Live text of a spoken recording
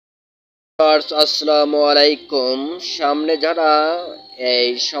আসসালামু আলাইকুম। সামনে যারা এই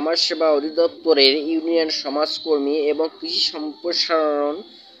সমাজসেবা অধিদপ্তরের ইউনিয়ন সমাজকর্মী এবং কৃষি সম্প্রসারণ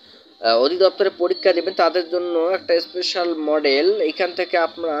অধিদপ্তরের পরীক্ষা দেবেন তাদের জন্য একটা স্পেশাল মডেল। এখান থেকে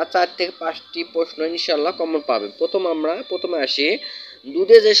আপনারা 4 থেকে 5টি প্রশ্ন ইনশাআল্লাহ কমন পাবেন। প্রথমে আসি,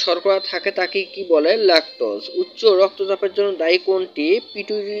 দুধে যে শর্করা থাকে তাকে কি বলে? ল্যাকটোজ। উচ্চ রক্তচাপের জন্য দায়ী কোনটি?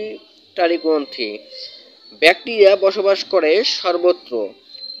 পিটুইটারি গ্রন্থি। ব্যাকটেরিয়া বসবাস করে সর্বত্র।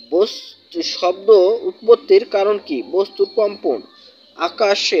 শব্দ উৎপত্তির কারণ কি? বস্তুর কম্পন।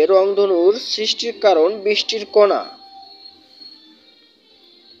 আকাশে রংধনুর সৃষ্টির কারণ বৃষ্টির কণা।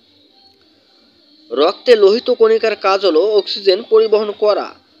 রক্তে লোহিত কণিকার কাজ হলো অক্সিজেন পরিবহন করা।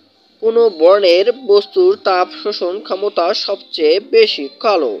 কোন বর্ণের বস্তুর তাপ শোষণ ক্ষমতা সবচেয়ে বেশি?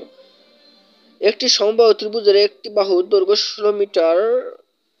 কালো। একটি সমবাহু ত্রিভুজের একটি বাহুর দৈর্ঘ্য 16 মিটার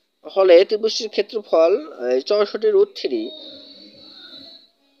হলে ত্রিভুজটির ক্ষেত্রফল 64√3।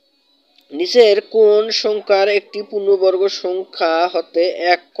 নিচের কোন সংখ্যার একটি পূর্ণবর্গ সংখ্যা হতে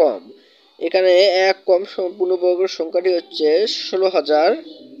 1 কম? এখানে 1 কম পূর্ণবর্গ সংখ্যাটি হচ্ছে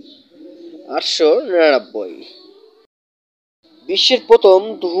 16,899। বিশ্বের প্রথম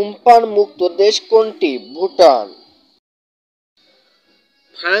ধূমপান মুক্ত দেশ কোনটি? ভুটান।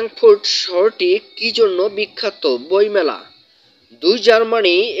 ফ্রাঙ্কফুর্ট শহরটি কি জন্য বিখ্যাত? বইমেলা। দুই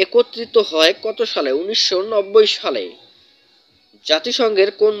জার্মানি একত্রিত হয় কত সালে? 1990 সালে। জাতিসংঘের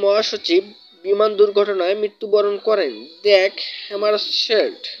কোন মহাসচিব বিমান দুর্ঘটনায় মৃত্যুবরণ করেন? Dag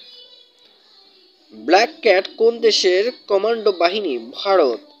Hammarskjold. ব্ল্যাক ক্যাট কোন দেশের কমান্ডো বাহিনী?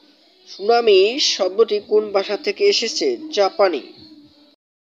 ভারত। সুনামি শব্দটি কোন ভাষা থেকে এসেছে? জাপানি।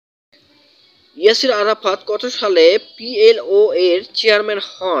 ইয়াসির আরাফাত কত সালে পিএলও এর চেয়ারম্যান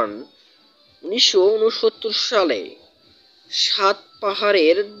হন? 1969 সালে। 7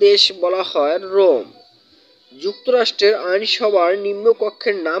 পাহাড়ের দেশ বলা হয় রোম। যুক্তরাষ্ট্রের আইনসভার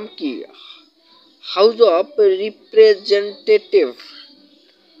নিম্নকক্ষের নাম কি? House of representative.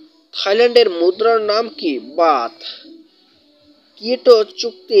 থাইল্যান্ডের মুদ্রার নাম কি? বাথ। কিয়োটো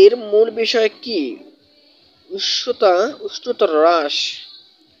চুক্তির মূল বিষয় কি? উষ্ণতা হ্রাস।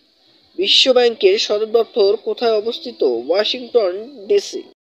 বিশ্ব ব্যাংকের সদর দপ্তর কোথায় অবস্থিত? Washington DC.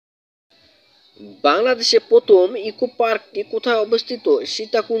 বাংলাদেশের প্রথম ইকো পার্কটি কোথায় অবস্থিত?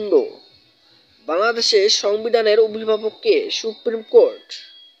 সীতাকুণ্ড। বাংলাদেশের সংবিধানের অভিভাবক কে? Supreme court.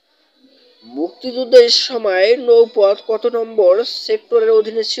 মুক্তিযুদ্ধের সময় নৌপথ কত নম্বর সেক্টরের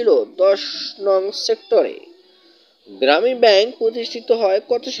অধীনে ছিল? 10 নং সেক্টরে। গ্রামীণ ব্যাংক প্রতিষ্ঠিত হয়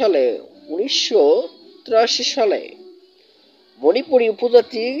কত সালে? 1983 সালে। মণিপুরী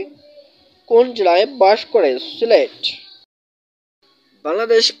উপজাতি কোন জেলায় বাস করে? Sylhet.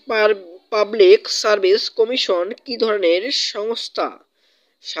 Bangladesh public service commission কি ধরনের সংস্থা?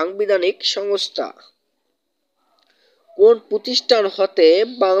 সাংবিধানিক সংস্থা। কোন প্রতিষ্ঠান হতে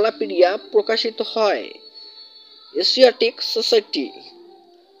বাংলাপিডিয়া প্রকাশিত হয়? Asiatic society.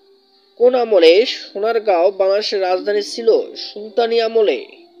 কোন আমলে সোনারগাঁও বাংলাদেশের রাজধানী ছিল? সুলতানি আমলে।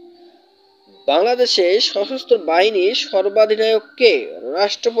 বাংলাদেশের সশস্ত্র বাহিনীর সর্বাধিনায়ক কে?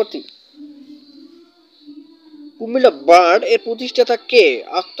 রাষ্ট্রপতি। কুমিল্লা বার্ড এর প্রতিষ্ঠাতা কে?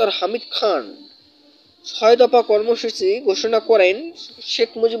 আখতার হামিদ খান। 6 দফা কর্মসূচি ঘোষণা করেন শেখ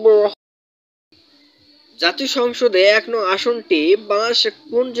মুজিবুর রহমান। জাতীয় সংসদে 1 নং আসনটি বাংলাদেশের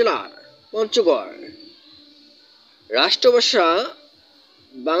কোন জেলার? পঞ্চগড়। রাষ্ট্রভাষা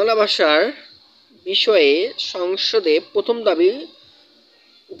বাংলা ভাষার বিষয়ে সংসদে প্রথম দাবি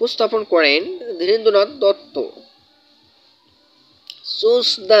উপস্থাপন করেন Dhirendranath Dutta.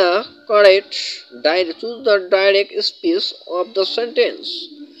 Choose the direct speech of the sentence.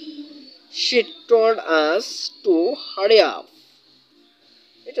 She told us to hurry up.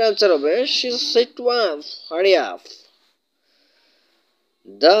 এটা আনসার হবে she said to us hurry up.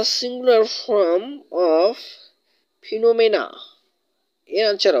 The singular form of phenomena. এর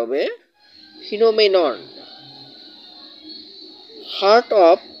আনসার হবে phenomenon. Heart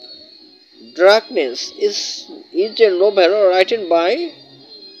of Darkness is a novel written by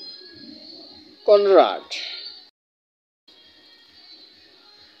Conrad.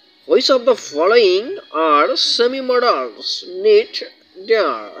 Which of the following are semi-modals? Need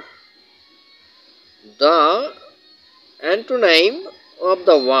there. The antonym of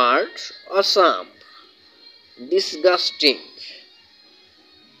the word awesome. Disgusting.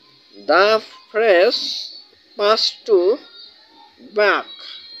 The phrase pass to back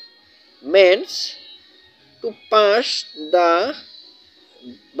means to pass the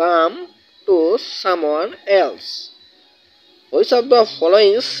balm to someone else. Which of the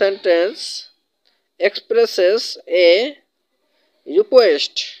following sentence expresses a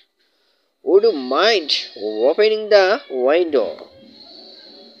request? Would you mind opening the window?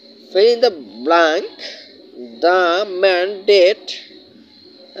 Fill in the blank. The mandate.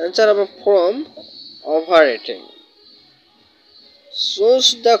 Answer from overrating. Choose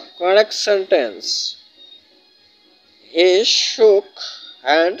the correct sentence. He shook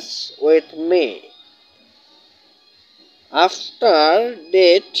hands with me. After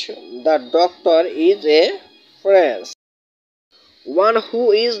that, the doctor is a phrase. One who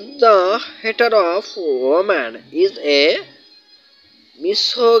is the hater of women is a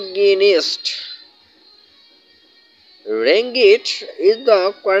misogynist. Ringgit is the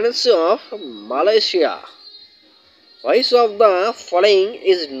currency of Malaysia. Which of the following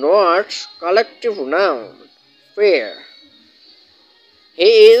is not collective noun? Fair.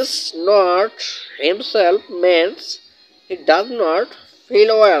 He is not himself means he does not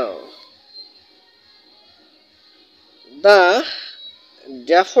feel well. The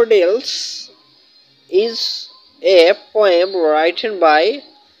Daffodils is a poem written by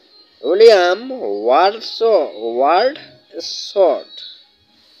William Wordsworth.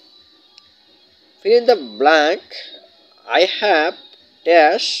 Fill in the blank. I have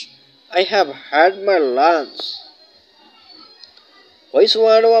dash. I have had my lunch. Which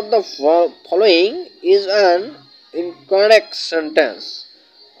one of the following is an incorrect sentence?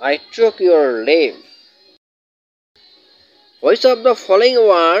 I took your leave. Which of the following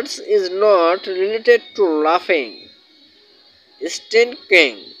words is not related to laughing?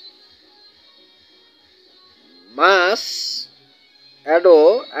 Stinking. Mass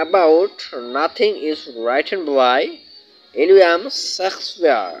ado about nothing is written by William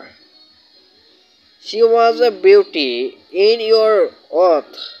Shakespeare. She was a beauty in your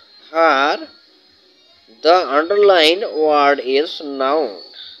oath. Her. The underlined word is noun.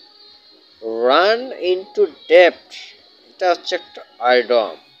 Run into debt. It has checked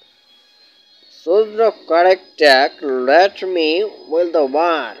item. Choose the correct tag. Let me will the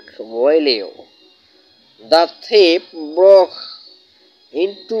work. Will you? The thief broke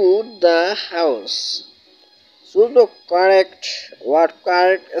into the house. Choose the correct word.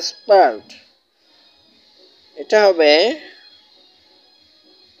 Correct spelled. এটা হবে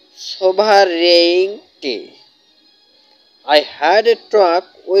sovereignty. I had a talk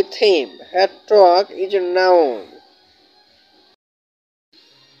with him. Had talk is a noun.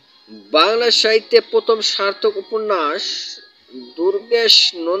 Bangla সাহিত্যে প্রথম সার্থক উপন্যাস দুর্গেশ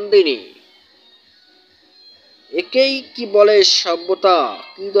নন্দিনী। একেই কি বলে সভ্যতা?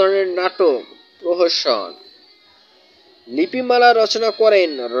 কি ধরনের নাটক? প্রহসন। লিপিমালা রচনা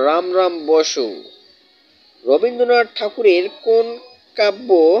করেন রামরাম বসু। রবীন্দ্রনাথ ঠাকুরের কোন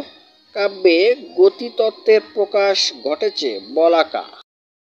কাব্যে গতিতত্ত্বের প্রকাশ ঘটেছে? বলাকা।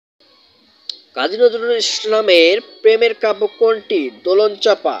 কাজী নজরুল ইসলামের প্রেমের কাব্য কোনটি?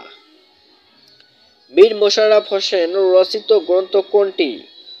 দোলনচাঁপা। মীর মোশাররফ হোসেন রচিত গ্রন্থ কোনটি?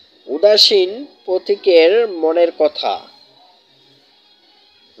 উদাসীন পথিকের মনের কথা।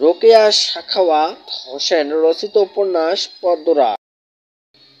 রোকেয়া সাখাওয়াত হোসেন রচিত উপন্যাস পদ্মরাগ।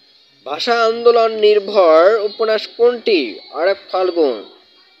 ভাষা আন্দোলন নির্ভর উপন্যাস কোনটি? আরেক ফাল্গুন।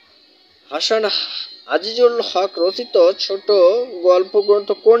 হাসান আজিজুল হক রচিত ছোট গল্প গ্রন্থ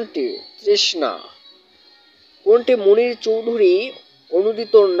কোনটি? তৃষ্ণা। কোনটি মুনীর চৌধুরী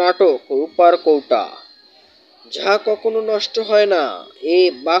অনুদিত নাটক? রূপার কৌটা। যা কখনো নষ্ট হয় না এই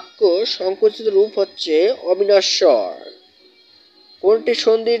বাক্য সংকুচিত রূপ হচ্ছে অবিনশ্বর। কোনটি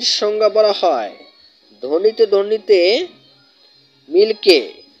সন্ধির সংজ্ঞা বলা হয়? ধ্বনিতে ধ্বনিতে মিলকে।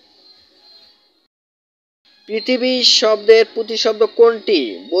 পৃথিবী শব্দের প্রতিশব্দ কোনটি?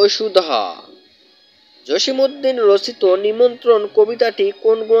 বসুধা। জসীমউদ্দীন রচিত নিমন্ত্রণ কবিতাটি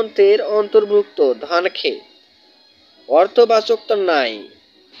কোন গ্রন্থের অন্তর্ভুক্ত? ধানক্ষেত। অর্থবাচকতা নাই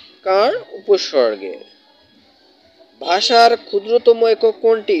কার? উপসর্গের। ভাষার ক্ষুদ্রতম একক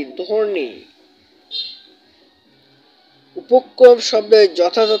কোনটি? ধ্বনি। উপক্রম শব্দের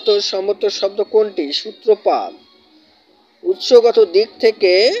যথাযথ সমর্থ শব্দ কোনটি? সূত্রপাত। উৎসগত দিক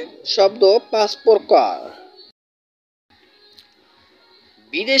থেকে শব্দ 5 প্রকার।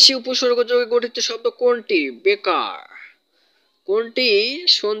 বিদেশি উপসর্গযোগে গঠিত শব্দ কোনটি? বেকার। কোনটি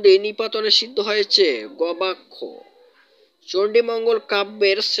সন্ধি নিপাতনে সিদ্ধ হয়েছে? গবাক্ষ। চণ্ডীমঙ্গল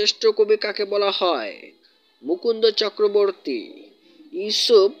কাব্যের শ্রেষ্ঠ কবি কাকে বলা হয়? মুকুন্দ চক্রবর্তী।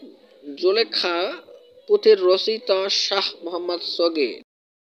 ইউসুফ জুলেখা পুঁথির রচয়িতা শাহ মোহাম্মদ সগীর।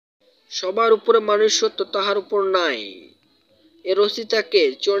 সবার উপরে মানুষ সত্য, তাহার উপর নাই, এর রচয়িতা কে?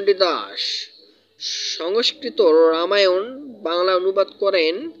 চণ্ডীদাস। সংস্কৃত রামায়ণ বাংলা অনুবাদ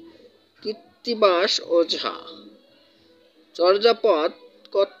করেন কৃত্তিবাস ওঝা। চর্যাপদ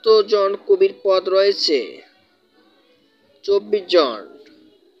কতজন কবির পদ রয়েছে? 24 জন।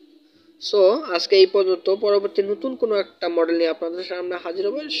 সো আজকে এই পর্যন্ত, পরবর্তী নতুন কোনো একটা মডেল নিয়ে আপনাদের সামনে হাজির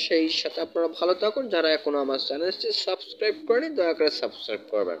হবে। সেই সাথে আপনারা ভালো থাকুন, যারা এখনো আমার চ্যানেলটি সাবস্ক্রাইব করেনি দয়া করে সাবস্ক্রাইব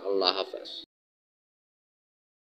করবেন। আল্লাহ হাফেজ।